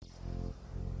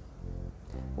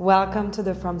Welcome to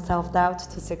the From Self-Doubt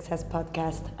to Success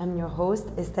podcast. I'm your host,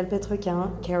 Estelle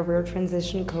Petruquin, career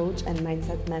transition coach and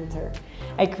mindset mentor.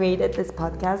 I created this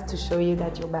podcast to show you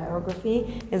that your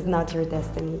biography is not your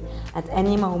destiny. At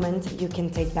any moment, you can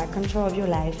take back control of your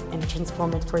life and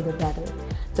transform it for the better.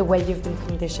 The way you've been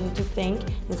conditioned to think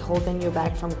is holding you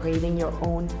back from creating your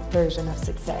own version of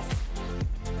success.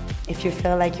 If you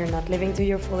feel like you're not living to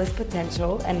your fullest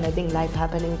potential and letting life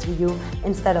happening to you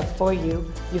instead of for you,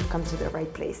 you've come to the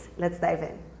right place. Let's dive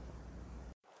in.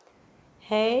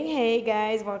 Hey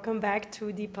guys, welcome back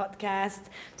to the podcast.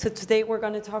 So today we're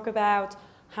going to talk about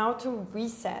how to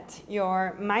reset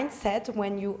your mindset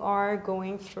when you are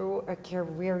going through a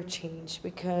career change,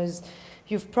 because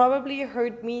you've probably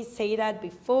heard me say that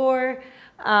before,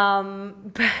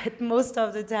 but most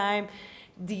of the time,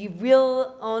 the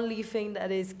real only thing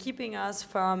that is keeping us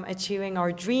from achieving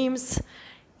our dreams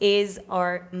is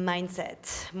our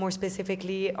mindset, more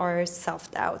specifically our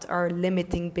self-doubt, our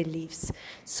limiting beliefs.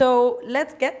 So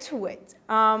let's get to it.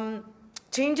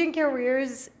 Changing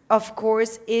careers, of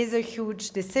course, is a huge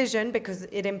decision because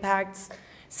it impacts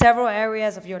several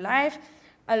areas of your life.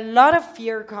 A lot of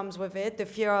fear comes with it, the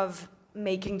fear of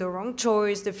making the wrong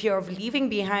choice, the fear of leaving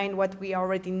behind what we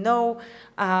already know,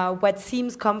 what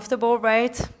seems comfortable,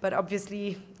 right? But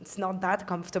obviously, it's not that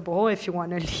comfortable if you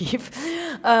want to leave.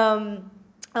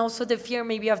 Also, the fear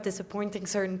maybe of disappointing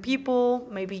certain people,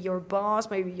 maybe your boss,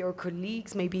 maybe your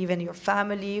colleagues, maybe even your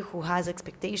family who has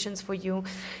expectations for you.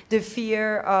 The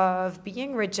fear of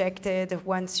being rejected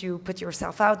once you put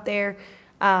yourself out there.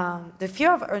 The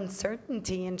fear of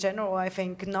uncertainty in general, I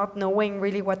think, not knowing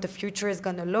really what the future is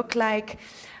going to look like.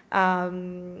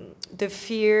 The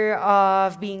fear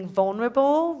of being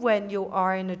vulnerable when you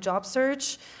are in a job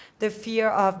search. The fear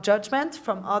of judgment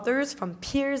from others, from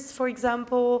peers, for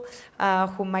example,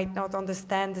 who might not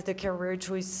understand the career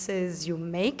choices you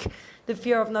make. The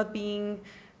fear of not being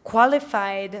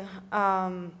qualified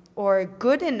or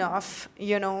good enough,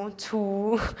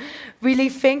 to really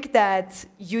think that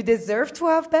you deserve to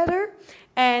have better.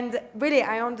 And really,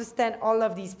 I understand all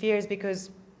of these fears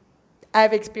because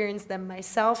I've experienced them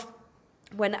myself.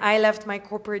 When I left my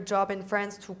corporate job in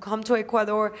France to come to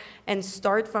Ecuador and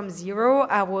start from zero,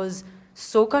 I was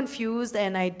so confused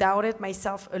and I doubted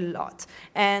myself a lot.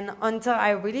 And until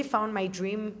I really found my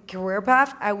dream career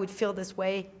path, I would feel this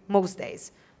way most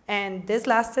days. And this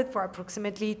lasted for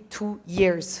approximately 2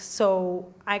 years.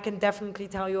 So I can definitely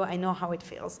tell you, I know how it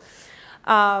feels.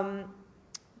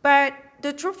 But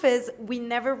the truth is, we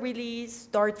never really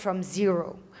start from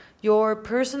zero. Your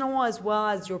personal as well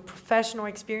as your professional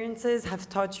experiences have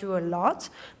taught you a lot,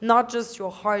 not just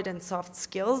your hard and soft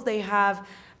skills. They have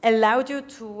allowed you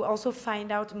to also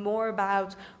find out more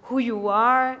about who you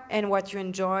are and what you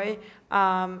enjoy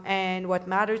and what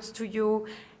matters to you.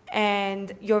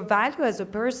 And your value as a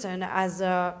person, as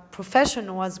a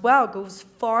professional as well, goes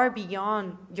far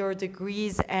beyond your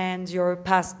degrees and your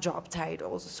past job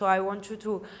titles. So I want you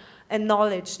to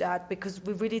acknowledge that, because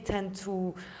we really tend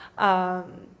to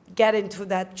get into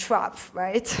that trap,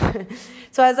 right?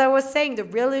 So as I was saying, the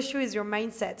real issue is your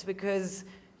mindset, because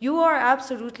you are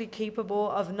absolutely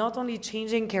capable of not only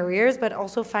changing careers, but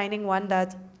also finding one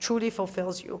that truly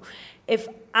fulfills you. If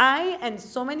I and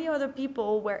so many other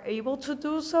people were able to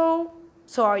do so,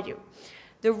 so are you.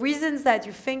 The reasons that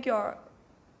you think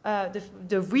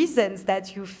the reasons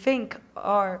that you think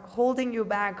are holding you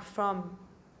back from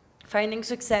finding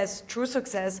success, true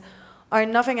success, are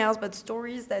nothing else but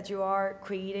stories that you are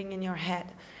creating in your head.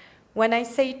 When I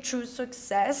say true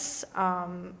success,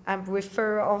 I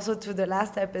refer also to the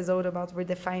last episode about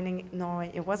redefining. No,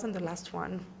 it wasn't the last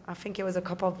one. I think it was a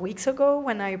couple of weeks ago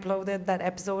when I uploaded that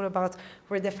episode about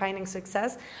redefining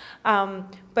success.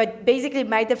 But basically,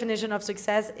 my definition of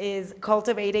success is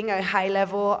cultivating a high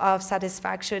level of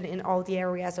satisfaction in all the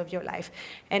areas of your life.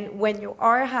 And when you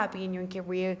are happy in your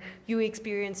career, you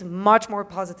experience much more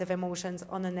positive emotions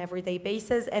on an everyday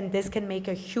basis, and this can make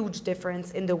a huge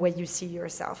difference in the way you see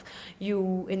yourself.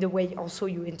 In the way also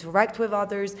you interact with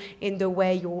others, in the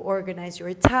way you organize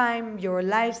your time, your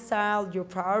lifestyle, your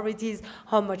priorities,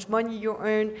 how much money you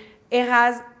earn. It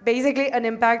has basically an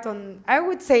impact on, I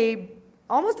would say,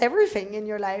 almost everything in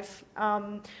your life.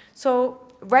 So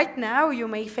right now, you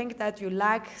may think that you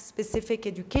lack specific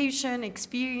education,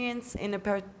 experience in a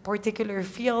particular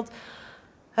field.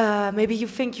 Maybe you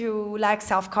think you lack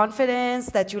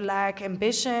self-confidence, that you lack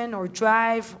ambition or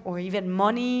drive or even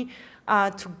money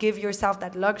to give yourself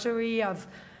that luxury of,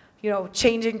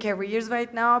 changing careers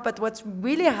right now. But what's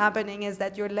really happening is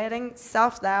that you're letting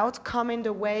self-doubt come in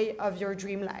the way of your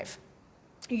dream life.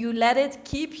 You let it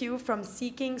keep you from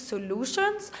seeking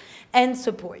solutions and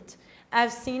support.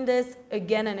 I've seen this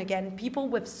again and again. People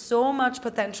with so much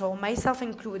potential, myself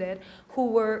included, who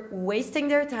were wasting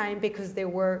their time because they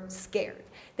were scared.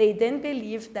 They didn't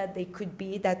believe that they could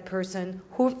be that person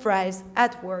who thrives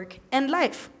at work and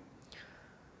life.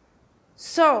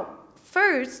 So,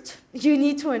 first, you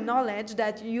need to acknowledge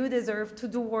that you deserve to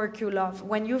do work you love.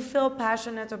 When you feel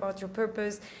passionate about your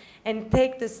purpose and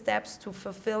take the steps to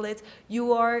fulfill it,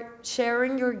 you are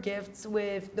sharing your gifts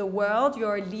with the world, you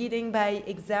are leading by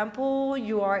example,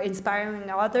 you are inspiring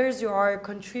others, you are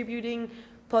contributing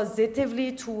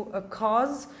positively to a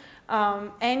cause,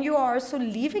 and you are also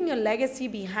leaving a legacy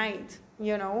behind.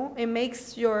 It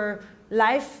makes your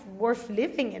life worth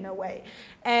living in a way.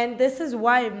 And this is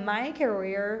why my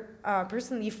career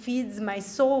personally feeds my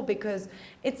soul, because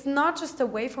it's not just a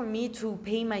way for me to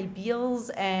pay my bills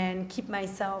and keep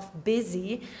myself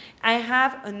busy. I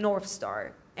have a North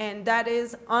Star, and that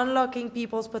is unlocking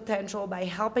people's potential by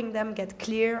helping them get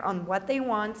clear on what they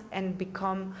want and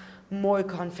become more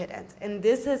confident. And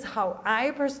this is how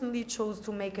I personally chose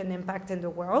to make an impact in the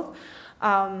world.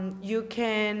 You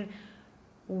can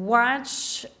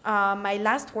watch my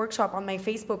last workshop on my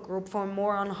Facebook group for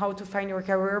more on how to find your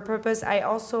career purpose. I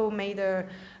also made a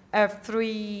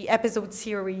 3-episode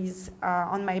series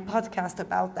on my podcast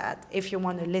about that, if you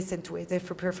want to listen to it, if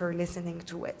you prefer listening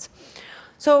to it.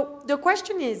 So the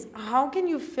question is, how can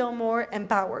you feel more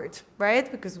empowered,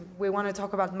 right? Because we want to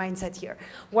talk about mindset here.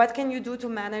 What can you do to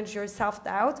manage your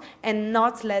self-doubt and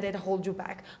not let it hold you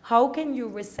back? How can you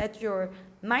reset your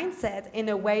mindset in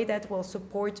a way that will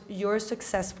support your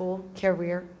successful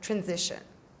career transition?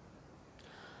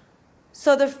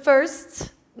 So the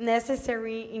first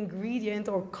necessary ingredient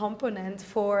or component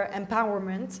for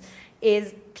empowerment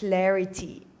is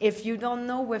clarity. If you don't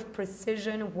know with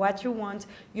precision what you want,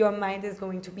 your mind is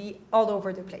going to be all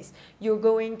over the place. You're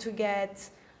going to get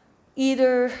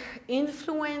either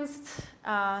influenced,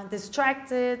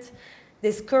 distracted,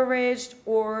 discouraged,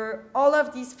 or all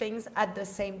of these things at the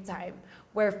same time.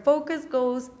 Where focus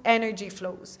goes, energy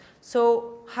flows.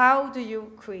 So how do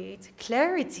you create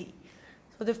clarity?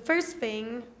 So the first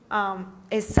thing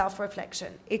is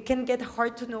self-reflection. It can get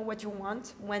hard to know what you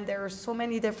want when there are so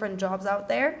many different jobs out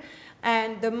there.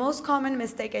 And the most common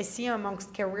mistake I see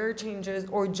amongst career changers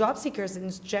or job seekers in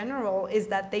general is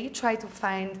that they try to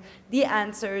find the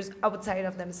answers outside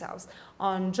of themselves,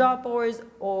 on job boards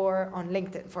or on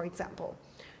LinkedIn, for example.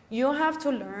 You have to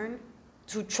learn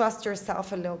to trust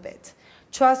yourself a little bit.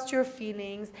 Trust your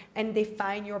feelings and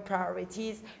define your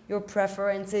priorities, your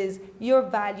preferences, your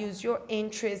values, your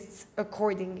interests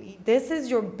accordingly. This is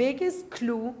your biggest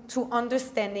clue to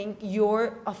understanding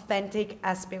your authentic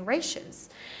aspirations.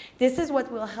 This is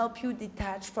what will help you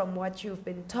detach from what you've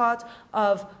been taught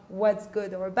of what's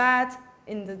good or bad,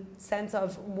 in the sense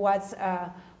of what's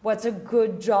a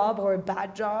good job or a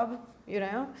bad job,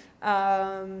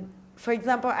 For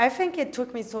example, I think it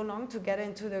took me so long to get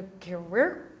into the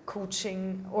career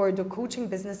coaching or the coaching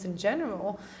business in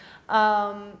general,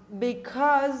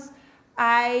 because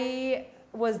I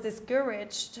was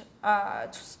discouraged to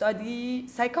study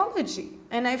psychology.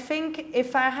 And I think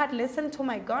if I had listened to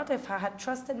my gut, if I had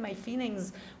trusted my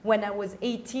feelings when I was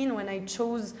 18, when I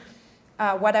chose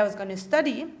what I was going to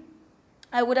study,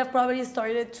 I would have probably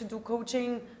started to do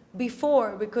coaching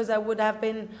before, because I would have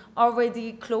been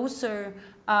already closer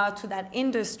to that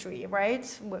industry, right?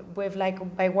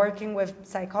 By working with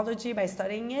psychology, by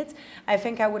studying it, I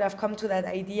think I would have come to that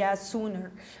idea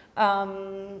sooner.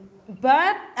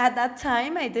 But at that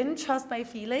time, I didn't trust my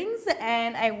feelings,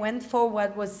 and I went for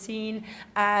what was seen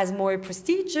as more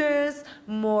prestigious,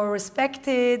 more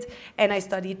respected, and I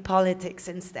studied politics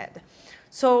instead.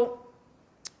 So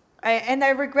I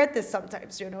regret this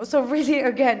sometimes, So really,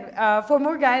 again, for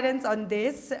more guidance on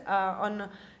this, on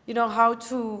how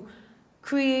to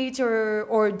create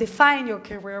or define your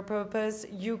career purpose,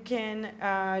 you can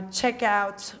check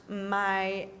out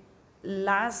my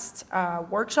last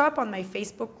workshop on my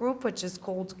Facebook group, which is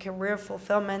called Career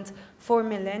Fulfillment for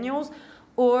Millennials,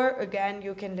 or again,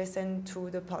 you can listen to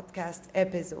the podcast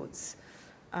episodes,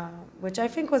 which I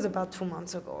think was about 2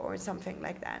 months ago or something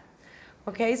like that.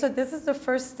 Okay, so this is the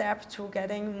first step to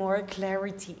getting more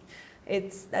clarity.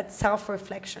 It's that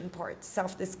self-reflection part,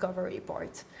 self-discovery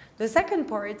part. The second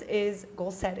part is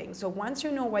goal setting. So once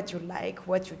you know what you like,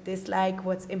 what you dislike,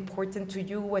 what's important to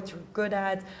you, what you're good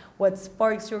at, what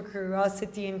sparks your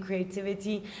curiosity and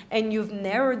creativity, and you've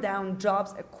narrowed down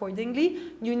jobs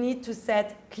accordingly, you need to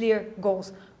set clear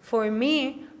goals. For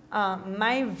me,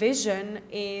 my vision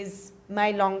is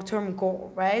my long-term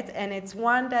goal, right? And it's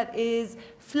one that is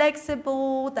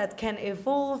flexible, that can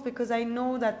evolve, because I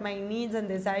know that my needs and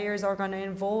desires are going to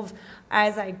evolve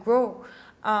as I grow.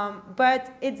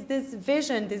 But it's this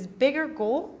vision, this bigger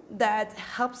goal that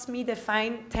helps me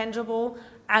define tangible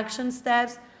action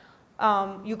steps.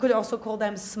 You could also call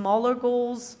them smaller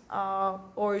goals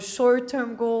or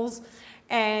short-term goals.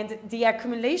 And the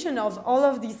accumulation of all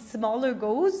of these smaller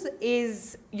goals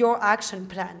is your action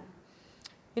plan.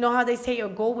 You know how they say a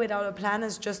goal without a plan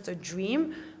is just a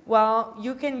dream? Well,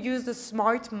 you can use the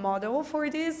SMART model for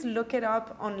this. Look it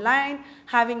up online.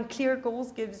 Having clear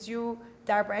goals gives you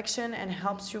direction and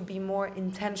helps you be more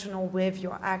intentional with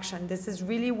your action. This is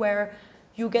really where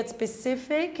you get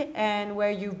specific and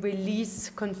where you release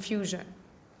confusion.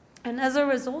 And as a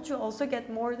result, you also get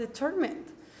more determined.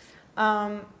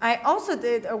 I also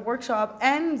did a workshop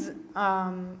and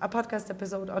a podcast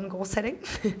episode on goal setting.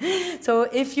 So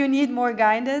if you need more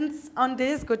guidance on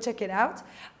this, go check it out.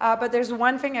 But there's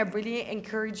one thing I really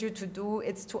encourage you to do.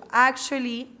 It's to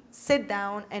actually sit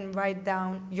down and write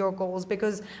down your goals,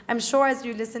 because I'm sure as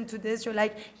you listen to this, you're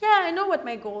like, yeah, I know what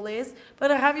my goal is, but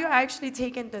have you actually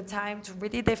taken the time to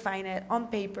really define it on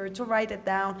paper, to write it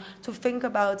down, to think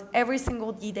about every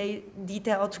single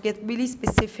detail, to get really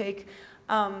specific?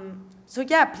 So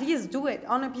yeah, please do it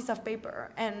on a piece of paper.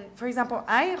 And for example,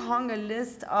 I hung a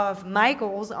list of my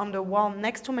goals on the wall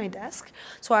next to my desk,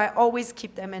 so I always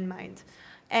keep them in mind.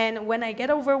 And when I get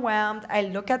overwhelmed, I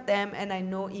look at them and I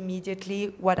know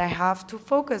immediately what I have to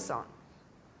focus on.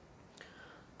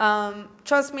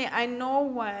 Trust me, I know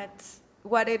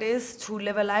what it is to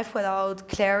live a life without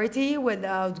clarity,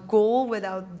 without goal,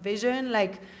 without vision.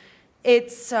 Like,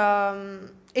 it's a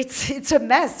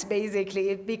mess,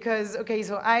 basically, because, okay,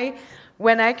 so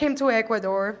when I came to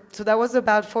Ecuador, so that was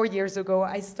about 4 years ago,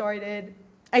 I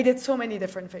did so many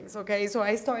different things, okay? So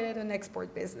I started an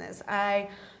export business. I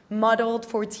modeled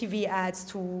for TV ads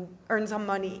to earn some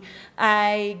money.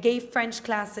 I gave French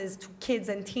classes to kids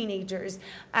and teenagers.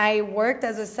 I worked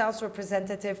as a sales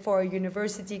representative for a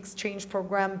university exchange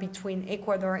program between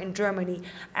Ecuador and Germany.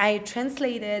 I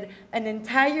translated an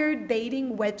entire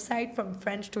dating website from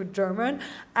French to German.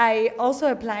 I also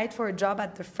applied for a job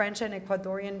at the French and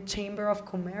Ecuadorian Chamber of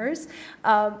Commerce.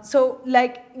 So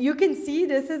like you can see,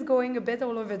 this is going a bit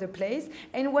all over the place.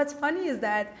 And what's funny is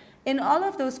that in all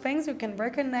of those things, you can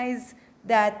recognize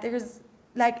that there's,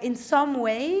 like, in some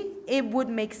way, it would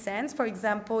make sense. For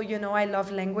example, you know, I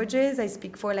love languages. I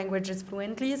speak 4 languages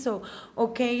fluently. So,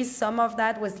 okay, some of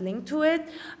that was linked to it.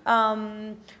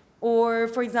 Or,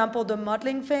 for example, the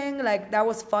modeling thing, like, that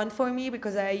was fun for me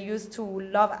because I used to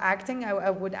love acting.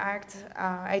 I would act.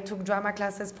 I took drama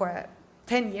classes for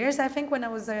 10 years, I think, when I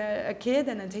was a kid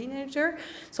and a teenager.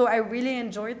 So I really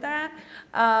enjoyed that.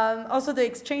 Also the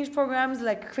exchange programs,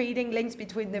 like creating links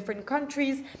between different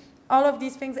countries, all of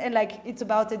these things. And like, it's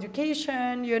about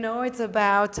education, you know, it's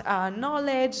about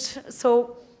knowledge.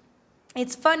 So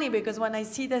it's funny because when I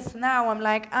see this now, I'm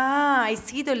like, I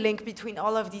see the link between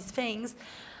all of these things.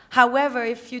 However,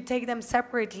 if you take them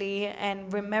separately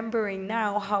and remembering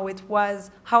now how it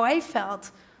was, how I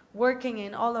felt working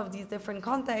in all of these different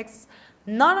contexts,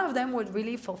 none of them would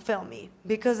really fulfill me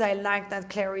because I lacked that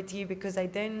clarity, because I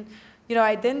didn't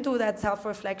do that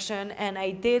self-reflection, and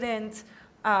I didn't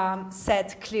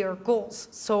set clear goals.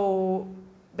 So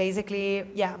basically,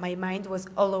 yeah, my mind was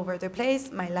all over the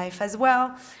place, my life as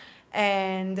well,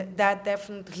 and that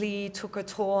definitely took a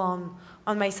toll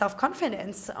on my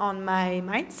self-confidence, on my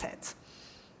mindset.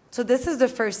 So this is the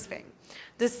first thing.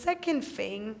 The second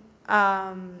thing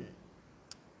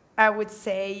I would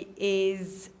say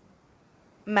is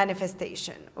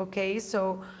manifestation, okay?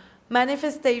 So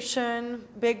manifestation,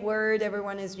 big word,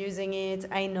 everyone is using it,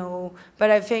 I know, but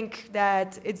I think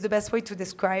that it's the best way to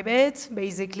describe it.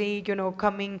 Basically, you know,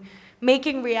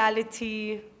 making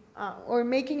reality or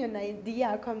making an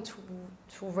idea come to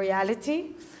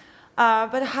reality.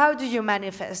 But how do you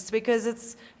manifest?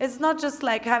 Because it's not just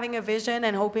like having a vision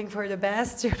and hoping for the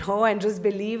best, you know, and just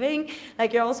believing.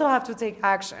 Like, you also have to take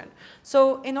action.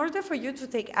 So in order for you to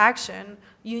take action,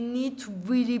 you need to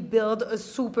really build a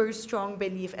super strong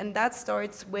belief. And that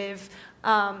starts with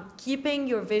keeping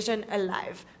your vision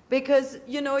alive. Because,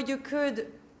 you know, you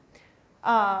could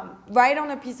write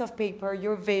on a piece of paper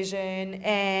your vision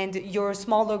and your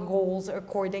smaller goals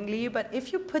accordingly. But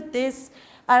if you put this,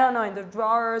 I don't know, in the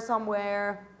drawer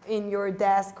somewhere, in your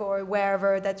desk or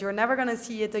wherever, that you're never going to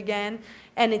see it again,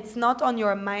 and it's not on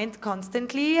your mind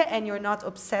constantly, and you're not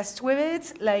obsessed with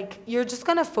it, like, you're just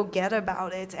going to forget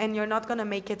about it, and you're not going to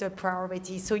make it a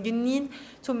priority. So you need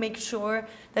to make sure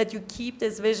that you keep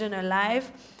this vision alive,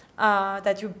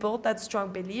 that you build that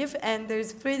strong belief, and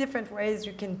there's 3 different ways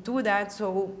you can do that.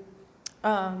 So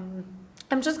I'm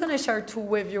just going to share 2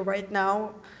 with you right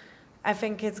now. I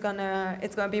think it's gonna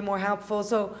be more helpful.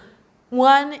 So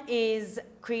One is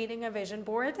creating a vision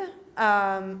board.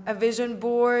 A vision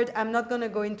board, I'm not going to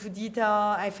go into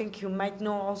detail. I think you might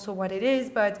know also what it is,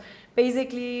 but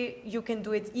basically you can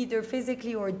do it either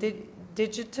physically or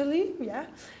digitally, yeah.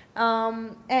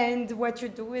 And what you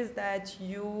do is that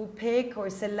you pick or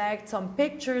select some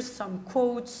pictures, some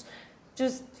quotes,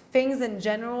 just things in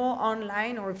general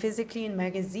online or physically in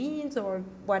magazines or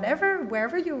whatever,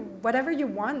 whatever you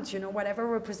want, whatever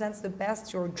represents the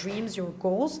best your dreams, your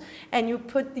goals, and you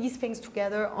put these things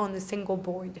together on a single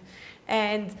board.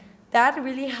 And that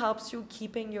really helps you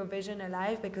keeping your vision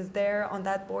alive, because there on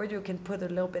that board you can put a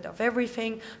little bit of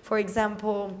everything. For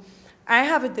example, I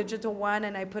have a digital one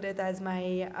and I put it as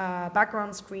my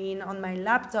background screen on my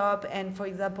laptop. And for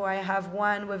example, I have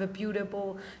one with a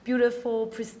beautiful,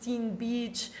 pristine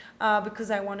beach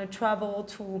because I want to travel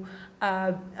to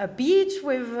a beach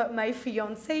with my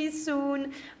fiancé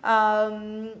soon.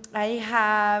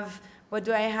 What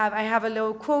do I have? I have a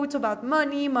little quote about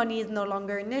money. Money is no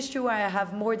longer an issue. I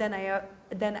have more than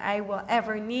I will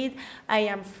ever need. I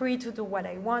am free to do what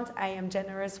I want. I am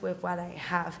generous with what I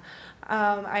have.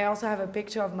 I also have a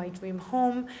picture of my dream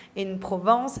home in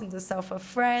Provence, in the south of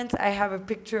France. I have a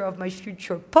picture of my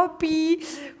future puppy,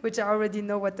 which I already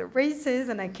know what the race is,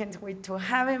 and I can't wait to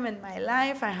have him in my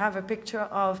life. I have a picture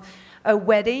of a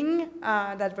wedding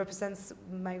that represents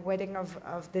my wedding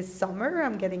of this summer.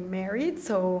 I'm getting married.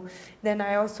 So then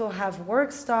I also have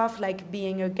work stuff like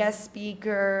being a guest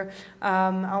speaker.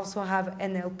 I also have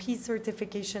NLP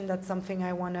certification. That's something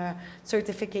I want to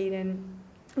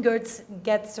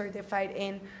get certified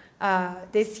in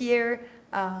this year.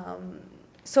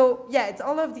 So yeah, it's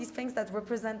all of these things that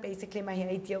represent basically my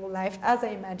ideal life as I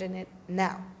imagine it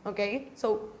now, okay?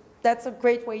 So that's a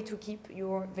great way to keep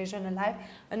your vision alive.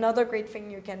 Another great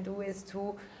thing you can do is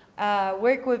to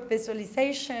work with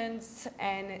visualizations,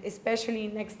 and especially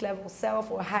next level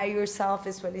self or higher self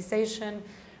visualization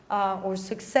or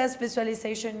success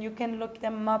visualization. You can look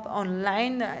them up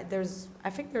online. I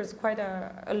think there's quite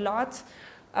a lot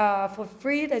for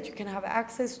free that you can have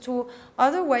access to.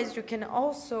 Otherwise, you can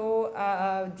also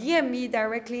DM me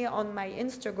directly on my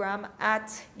Instagram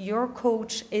at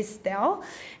yourcoachestelle,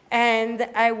 and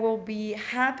I will be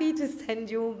happy to send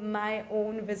you my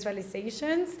own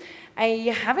visualizations.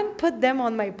 I haven't put them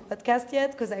on my podcast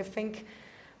yet because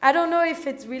I don't know if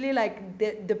it's really like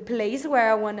the place where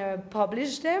I want to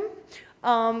publish them.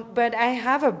 But I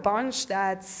have a bunch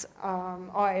that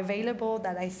are available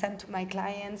that I send to my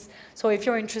clients. So if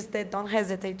you're interested, don't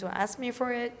hesitate to ask me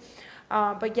for it.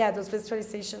 But yeah, those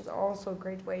visualizations are also a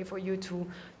great way for you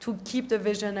to keep the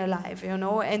vision alive,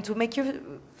 and to make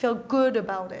you feel good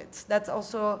about it. That's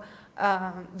also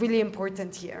really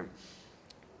important here.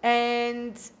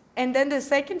 And then the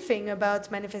second thing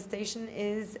about manifestation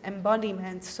is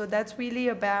embodiment. So that's really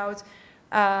about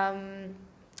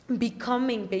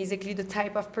becoming basically the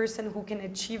type of person who can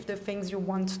achieve the things you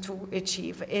want to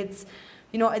achieve. It's,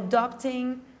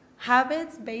 adopting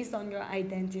habits based on your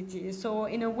identity. So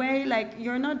in a way, like,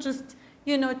 you're not just,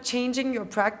 changing your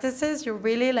practices, you're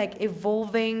really like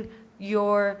evolving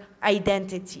your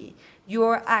identity.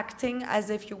 You're acting as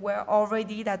if you were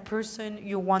already that person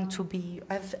you want to be,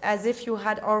 as if you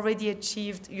had already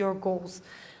achieved your goals.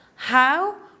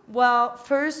 How? Well,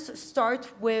 first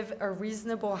start with a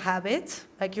reasonable habit,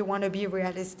 like you want to be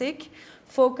realistic.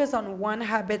 Focus on one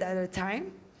habit at a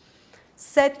time.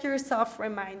 Set yourself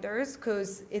reminders,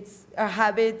 because it's a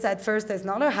habit at first is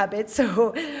not a habit,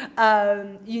 so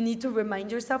you need to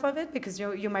remind yourself of it, because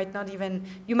you might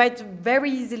very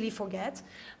easily forget.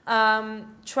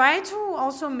 Try to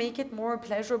also make it more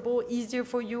pleasurable, easier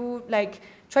for you, like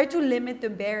try to limit the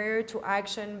barrier to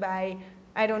action by,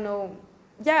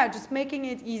 just making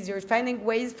it easier, finding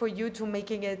ways for you to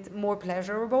making it more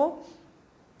pleasurable.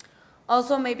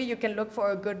 Also, maybe you can look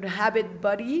for a good habit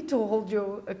buddy to hold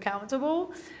you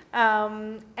accountable.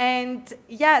 And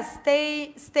yeah,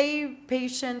 stay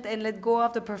patient and let go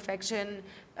of the perfection.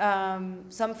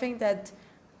 Something that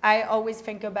I always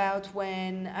think about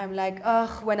when I'm like,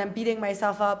 when I'm beating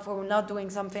myself up for not doing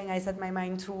something I set my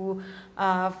mind to,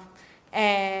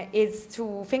 is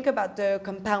to think about the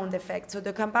compound effect. So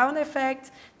the compound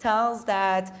effect tells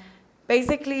that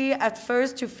basically at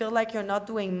first you feel like you're not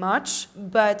doing much,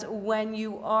 but when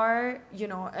you are,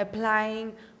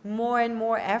 applying more and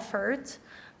more effort,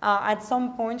 at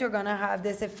some point you're gonna have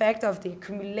this effect of the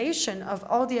accumulation of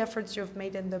all the efforts you've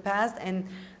made in the past, and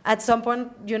at some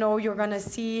point, you're gonna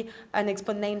see an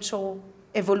exponential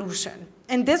evolution.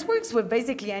 And this works with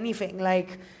basically anything,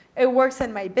 like it works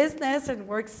in my business, it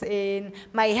works in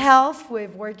my health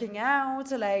with working out,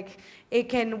 like it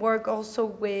can work also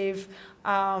with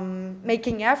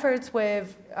making efforts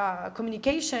with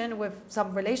communication with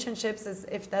some relationships, as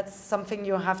if that's something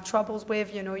you have troubles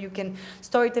with, you know, you can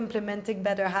start implementing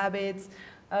better habits.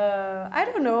 I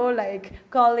don't know, like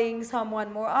calling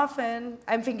someone more often.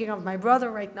 I'm thinking of my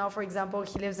brother right now, for example.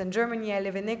 He lives in Germany, I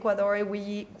live in Ecuador.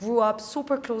 We grew up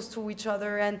super close to each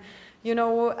other, and you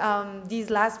know, these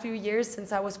last few years,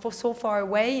 since I was so far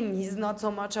away and he's not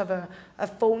so much of a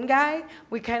phone guy,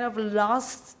 we kind of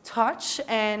lost touch.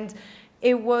 And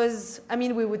it was, I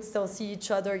mean, we would still see each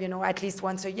other, you know, at least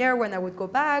once a year when I would go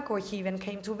back, or he even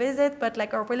came to visit, but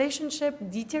like our relationship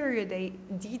deteriorated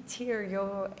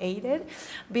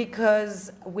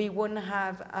because we wouldn't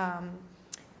have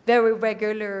very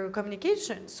regular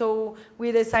communication. So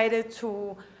we decided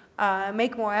to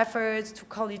make more efforts to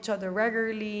call each other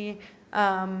regularly.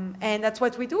 And that's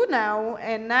what we do now.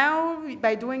 And now,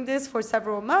 by doing this for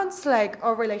several months, like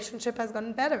our relationship has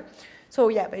gotten better. So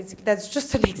yeah, basically, that's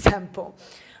just an example.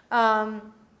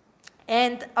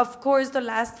 And of course, the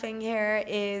last thing here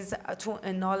is to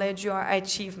acknowledge your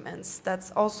achievements.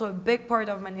 That's also a big part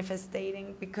of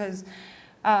manifesting, because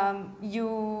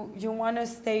you want to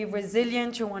stay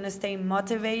resilient, you want to stay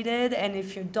motivated, and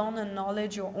if you don't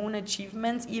acknowledge your own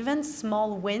achievements, even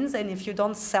small wins, and if you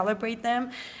don't celebrate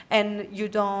them, and you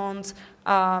don't,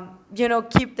 you know,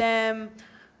 keep them,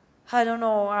 I don't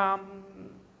know,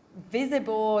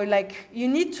 visible, like you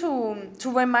need to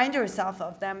remind yourself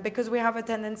of them, because we have a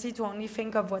tendency to only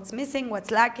think of what's missing, what's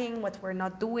lacking, what we're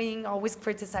not doing, always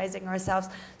criticizing ourselves.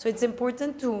 So it's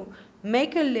important to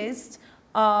make a list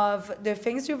of the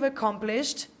things you've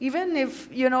accomplished, even if,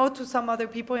 you know, to some other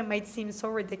people it might seem so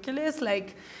ridiculous,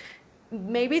 like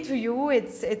maybe to you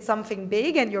it's something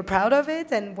big and you're proud of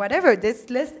it, and whatever, this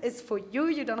list is for you.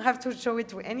 You don't have to show it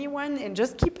to anyone, and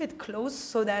just keep it close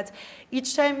so that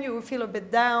each time you feel a bit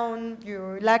down,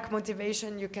 you lack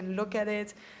motivation, you can look at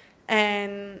it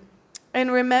and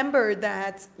remember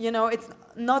that, you know, it's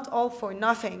not all for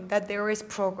nothing, that there is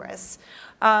progress.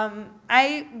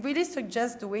 I really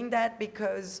suggest doing that,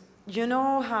 because you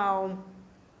know how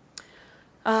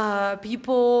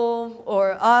people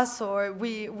or us, or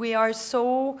we are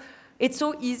so, it's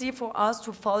so easy for us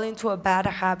to fall into a bad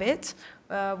habit,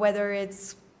 whether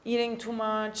it's eating too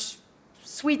much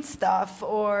sweet stuff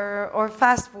or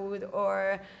fast food,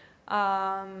 or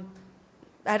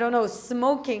I don't know,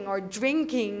 smoking or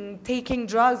drinking, taking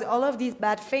drugs, all of these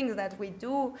bad things that we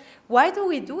do. Why do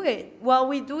we do it? Well,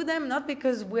 we do them not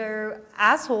because we're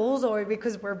assholes or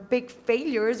because we're big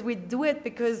failures. We do it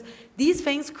because these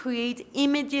things create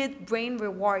immediate brain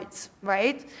rewards,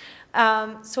 right?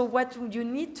 So what you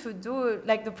need to do,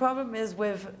 like the problem is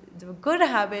with the good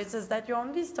habits, is that you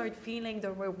only start feeling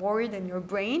the reward in your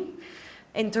brain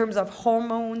in terms of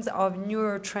hormones, of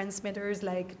neurotransmitters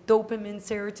like dopamine,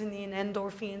 serotonin,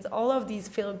 endorphins, all of these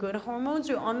feel-good hormones.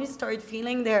 You only start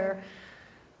feeling their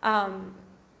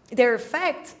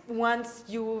effect once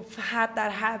you've had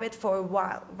that habit for a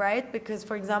while, right? Because,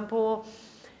 for example,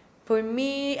 for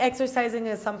me, exercising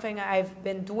is something I've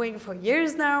been doing for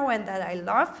years now and that I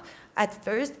love. At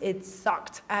first, it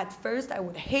sucked. At first, I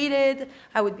would hate it.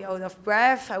 I would be out of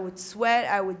breath. I would sweat.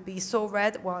 I would be so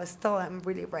red. Well, still, I'm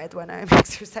really red when I'm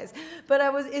exercising. But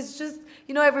it's just,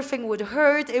 you know, everything would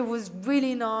hurt. It was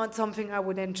really not something I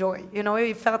would enjoy. You know,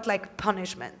 it felt like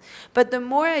punishment. But the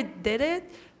more I did it,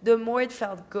 the more it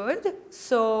felt good.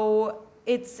 So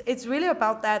it's really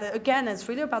about that. Again, it's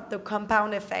really about the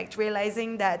compound effect,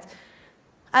 realizing that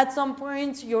at some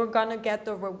point, you're gonna get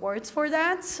the rewards for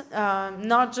that,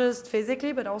 not just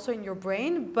physically, but also in your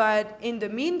brain. But in the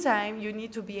meantime, you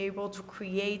need to be able to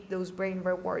create those brain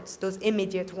rewards, those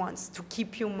immediate ones, to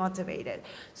keep you motivated.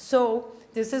 So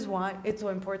this is why it's so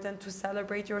important to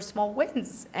celebrate your small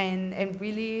wins and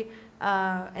really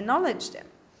acknowledge them.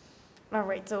 All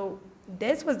right, so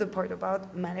this was the part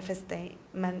about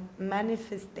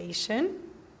manifestation.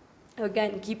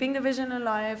 Again, keeping the vision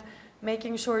alive,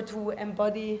 making sure to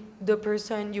embody the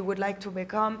person you would like to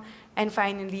become, and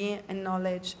finally,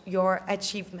 acknowledge your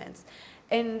achievements.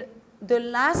 And the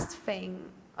last thing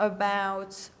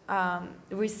about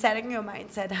resetting your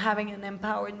mindset, having an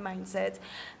empowered mindset,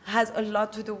 has a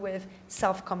lot to do with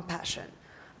self-compassion.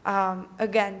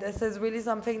 Again, this is really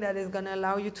something that is going to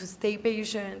allow you to stay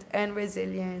patient and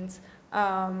resilient,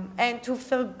 and to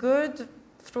feel good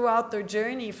throughout the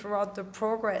journey, throughout the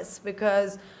progress,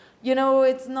 because you know,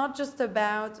 it's not just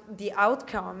about the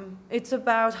outcome, it's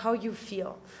about how you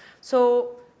feel.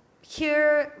 So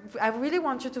here, I really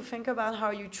want you to think about how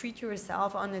you treat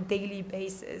yourself on a daily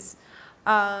basis.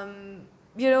 You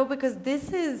know, because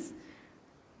this is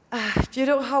you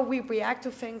know how we react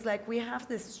to things, like we have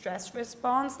this stress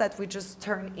response that we just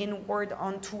turn inward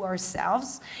onto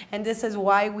ourselves, and this is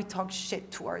why we talk shit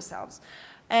to ourselves.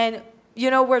 And you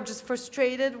know, we're just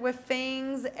frustrated with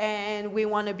things and we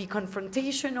want to be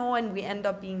confrontational, and we end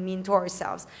up being mean to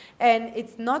ourselves, and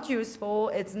it's not useful,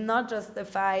 it's not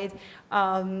justified,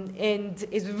 and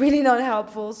it's really not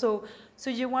helpful. So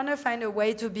you want to find a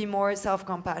way to be more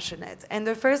self-compassionate. And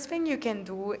the first thing you can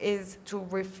do is to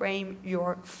reframe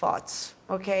your thoughts,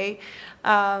 okay?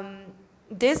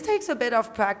 This takes a bit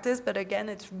of practice, but again,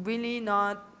 it's really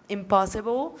not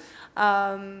impossible.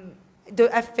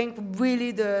 I think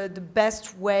really the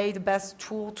best way, the best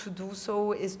tool to do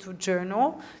so is to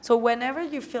journal. So whenever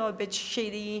you feel a bit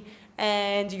shitty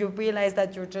and you realize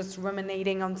that you're just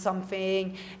ruminating on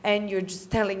something and you're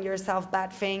just telling yourself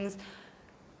bad things,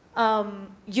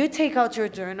 you take out your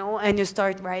journal and you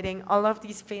start writing all of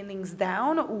these feelings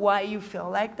down, why you feel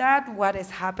like that, what is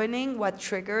happening, what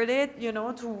triggered it, you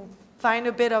know, to find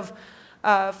a bit of,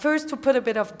 first to put a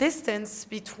bit of distance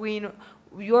between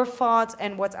your thoughts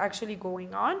and what's actually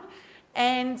going on.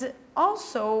 And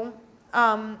also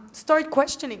start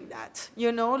questioning that,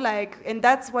 you know, like, and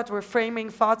that's what reframing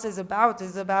thoughts is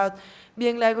about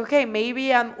being like, okay,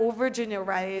 maybe I'm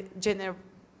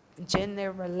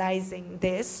generalizing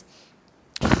this.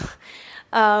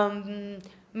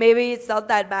 Maybe it's not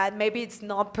that bad, maybe it's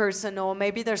not personal,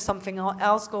 maybe there's something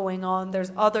else going on,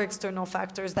 there's other external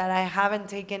factors that I haven't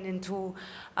taken into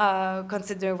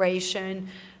consideration.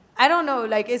 I don't know,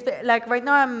 like, like right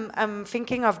now I'm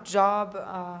thinking of job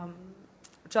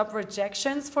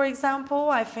rejections, for example.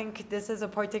 I think this is a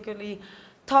particularly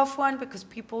tough one because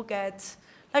people get,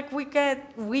 like,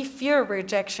 we fear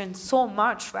rejection so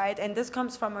much, right? And this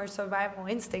comes from our survival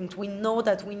instinct. We know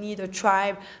that we need a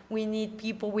tribe, we need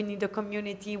people, we need a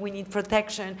community, we need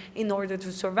protection in order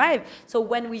to survive. So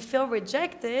when we feel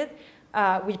rejected,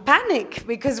 we panic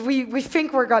because we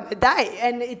think we're gonna die,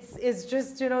 and it's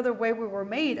just, you know, the way we were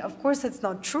made. Of course, it's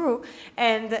not true,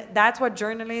 and that's what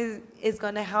journaling is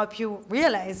gonna help you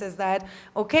realize, is that,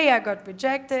 okay, I got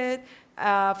rejected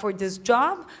for this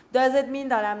job. Does it mean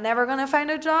that I'm never gonna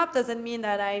find a job? Does it mean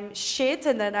that I'm shit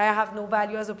and that I have no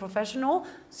value as a professional?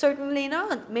 Certainly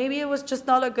not. Maybe it was just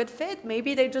not a good fit.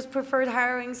 Maybe they just preferred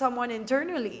hiring someone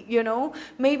internally, you know?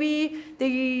 Maybe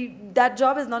that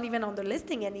job is not even on the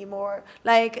listing anymore.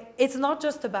 Like, it's not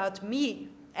just about me.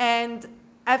 And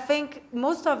I think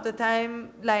most of the time,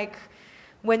 like,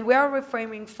 when we are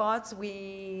reframing thoughts,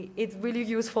 it's really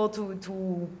useful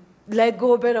to let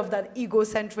go a bit of that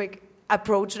egocentric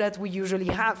approach that we usually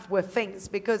have with things,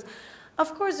 because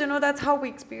of course, you know, that's how we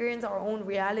experience our own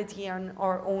reality and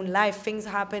our own life. Things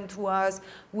happen to us,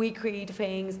 we create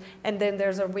things, and then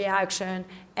there's a reaction,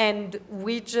 and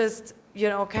we just, you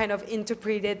know, kind of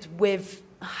interpret it with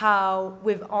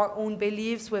our own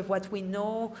beliefs, with what we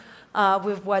know,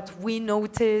 with what we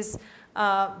notice,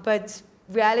 but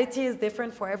reality is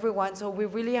different for everyone, so we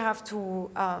really have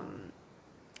to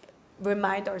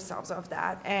remind ourselves of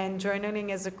that, and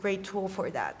journaling is a great tool for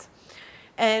that.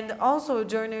 And also,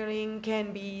 journaling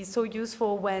can be so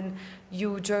useful when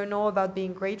you journal about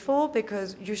being grateful,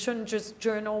 because you shouldn't just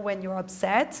journal when you're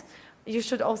upset, you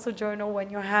should also journal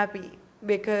when you're happy,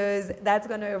 because that's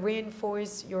going to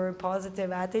reinforce your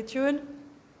positive attitude.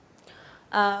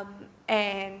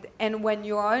 And when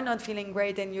you are not feeling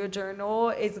great in your journal,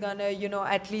 it's going to, you know,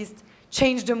 at least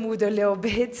change the mood a little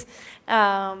bit,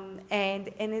 and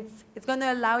it's going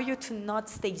to allow you to not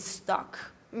stay stuck,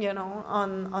 you know,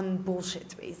 on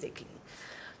bullshit, basically.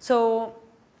 So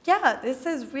yeah, this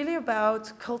is really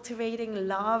about cultivating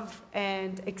love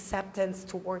and acceptance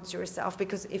towards yourself,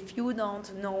 because if you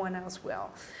don't, no one else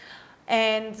will.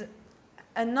 And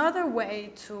another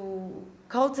way to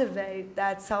cultivate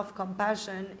that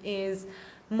self-compassion is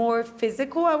more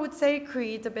physical, I would say.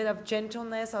 Create a bit of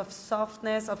gentleness, of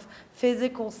softness, of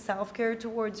physical self-care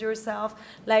towards yourself,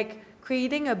 like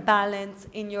creating a balance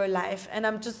in your life. And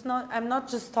I'm not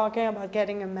just talking about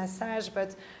getting a massage,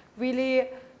 but really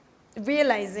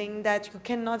realizing that you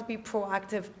cannot be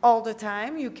proactive all the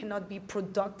time, you cannot be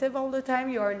productive all the time,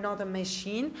 you are not a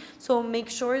machine. So make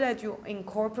sure that you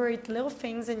incorporate little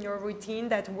things in your routine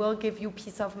that will give you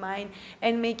peace of mind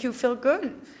and make you feel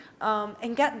good.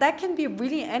 And that can be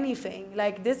really anything.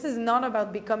 Like, this is not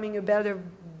about becoming a better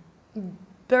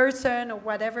person or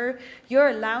whatever. You're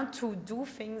allowed to do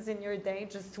things in your day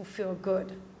just to feel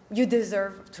good. You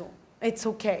deserve to. It's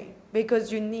okay,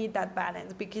 because you need that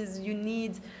balance, because you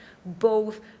need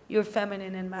both your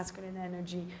feminine and masculine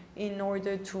energy in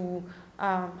order to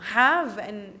have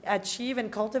and achieve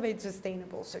and cultivate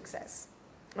sustainable success.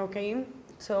 Okay?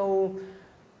 So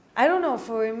I don't know,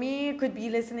 for me, it could be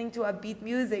listening to upbeat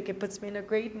music. It puts me in a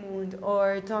great mood.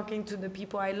 Or talking to the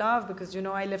people I love because,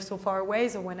 I live so far away.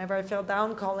 So whenever I feel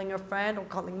down, calling a friend or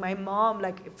calling my mom,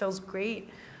 like, it feels great.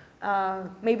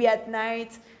 Maybe at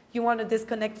night, you want to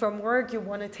disconnect from work, you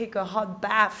want to take a hot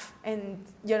bath, and,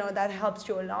 that helps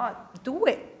you a lot. Do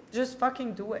it. Just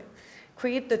fucking do it.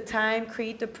 Create the time,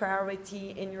 create the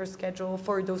priority in your schedule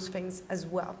for those things as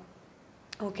well.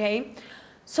 Okay?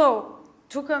 So,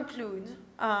 to conclude,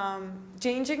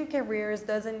 changing careers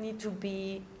doesn't need to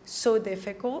be so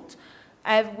difficult.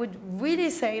 I would really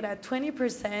say that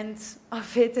 20%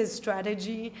 of it is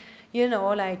strategy,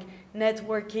 like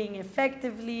networking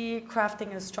effectively,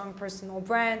 crafting a strong personal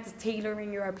brand,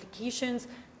 tailoring your applications.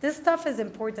 This stuff is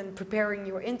important, preparing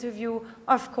your interview,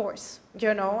 of course.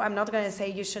 I'm not going to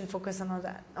say you shouldn't focus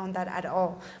on that at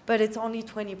all, but it's only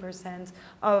 20%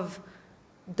 of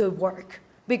the work,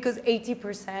 because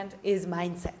 80% is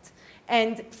mindset.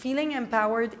 And feeling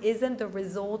empowered isn't the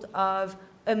result of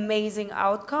amazing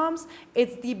outcomes.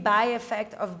 It's the by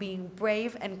effect of being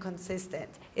brave and consistent.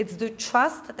 It's the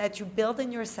trust that you build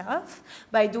in yourself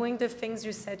by doing the things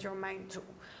you set your mind to.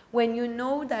 When you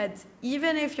know that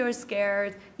even if you're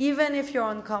scared, even if you're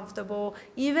uncomfortable,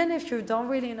 even if you don't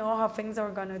really know how things are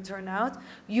going to turn out,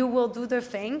 you will do the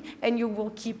thing and you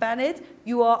will keep at it,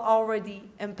 you are already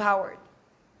empowered.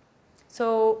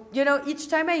 So, each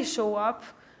time I show up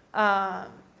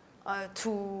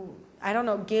to,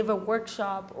 give a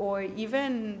workshop or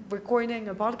even recording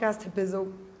a podcast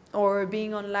episode or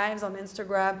being on lives on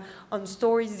Instagram, on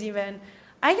stories even,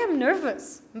 I am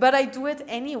nervous, but I do it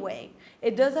anyway.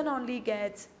 It doesn't only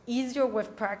get easier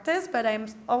with practice, but I'm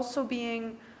also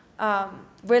being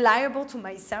reliable to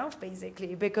myself,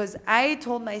 basically, because I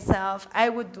told myself I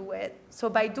would do it. So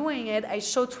by doing it, I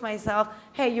show to myself,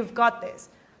 hey, you've got this.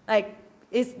 Like,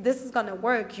 this is going to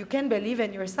work. You can believe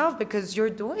in yourself because you're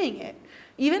doing it.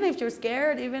 Even if you're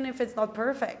scared, even if it's not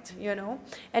perfect,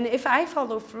 And if I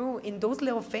follow through in those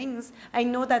little things, I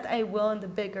know that I will in the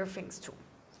bigger things too.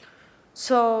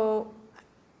 So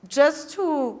just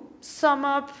to sum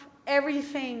up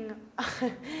everything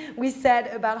we said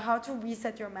about how to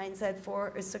reset your mindset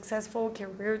for a successful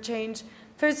career change,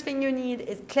 first thing you need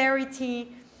is clarity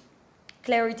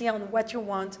on what you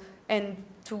want, and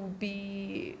to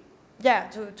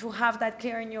have that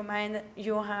clear in your mind,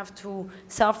 you have to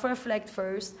self-reflect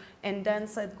first and then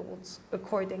set goals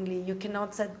accordingly. You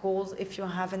cannot set goals if you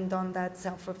haven't done that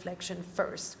self-reflection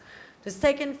first. The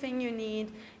second thing you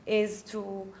need is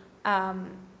to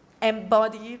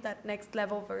embody that next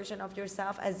level version of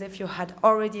yourself as if you had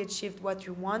already achieved what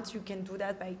you want. You can do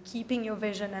that by keeping your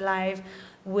vision alive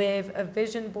with a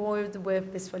vision board,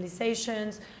 with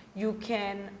visualizations. You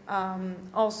can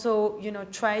also,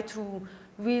 try to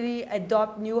really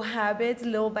adopt new habits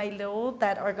little by little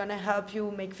that are going to help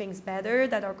you make things better,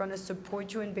 that are going to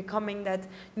support you in becoming that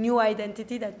new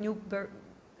identity,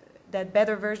 that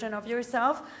better version of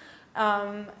yourself,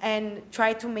 and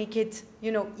try to make it,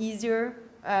 easier.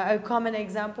 A common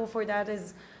example for that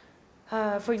is,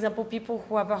 for example, people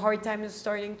who have a hard time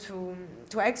starting to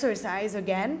exercise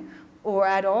again or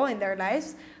at all in their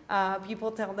lives.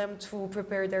 People tell them to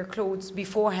prepare their clothes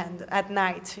beforehand at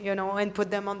night, and put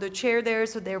them on the chair there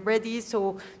so they're ready.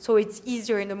 So it's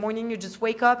easier in the morning. You just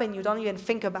wake up and you don't even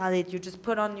think about it. You just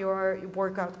put on your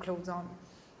workout clothes on.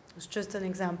 It's just an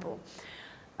example.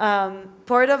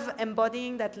 Part of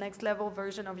embodying that next level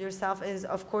version of yourself is,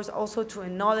 of course, also to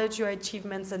acknowledge your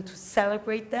achievements and to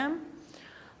celebrate them.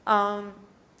 And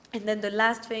then the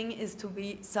last thing is to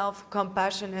be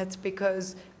self-compassionate,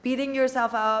 because beating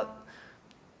yourself up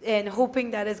and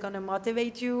hoping that is going to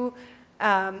motivate you,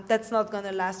 that's not going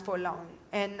to last for long.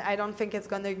 And I don't think it's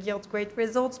going to yield great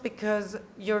results, because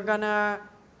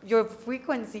your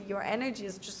frequency, your energy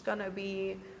is just going to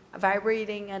be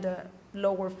vibrating at a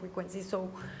lower frequency. So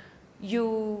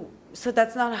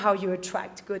that's not how you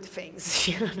attract good things,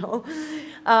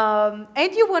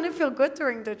 And you want to feel good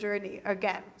during the journey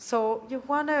again. So you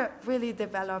want to really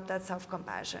develop that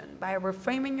self-compassion by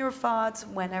reframing your thoughts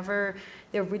whenever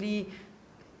they're really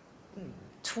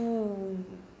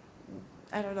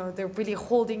they're really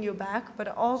holding you back, but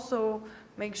also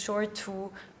make sure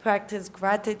to practice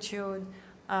gratitude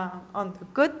on the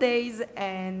good days,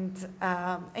 and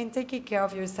taking care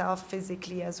of yourself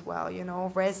physically as well,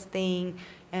 resting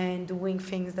and doing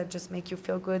things that just make you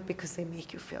feel good because they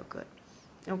make you feel good.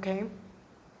 Okay?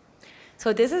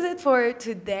 So this is it for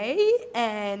today,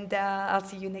 and I'll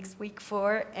see you next week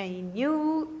for a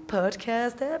new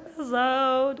podcast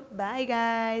episode. Bye,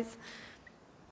 guys.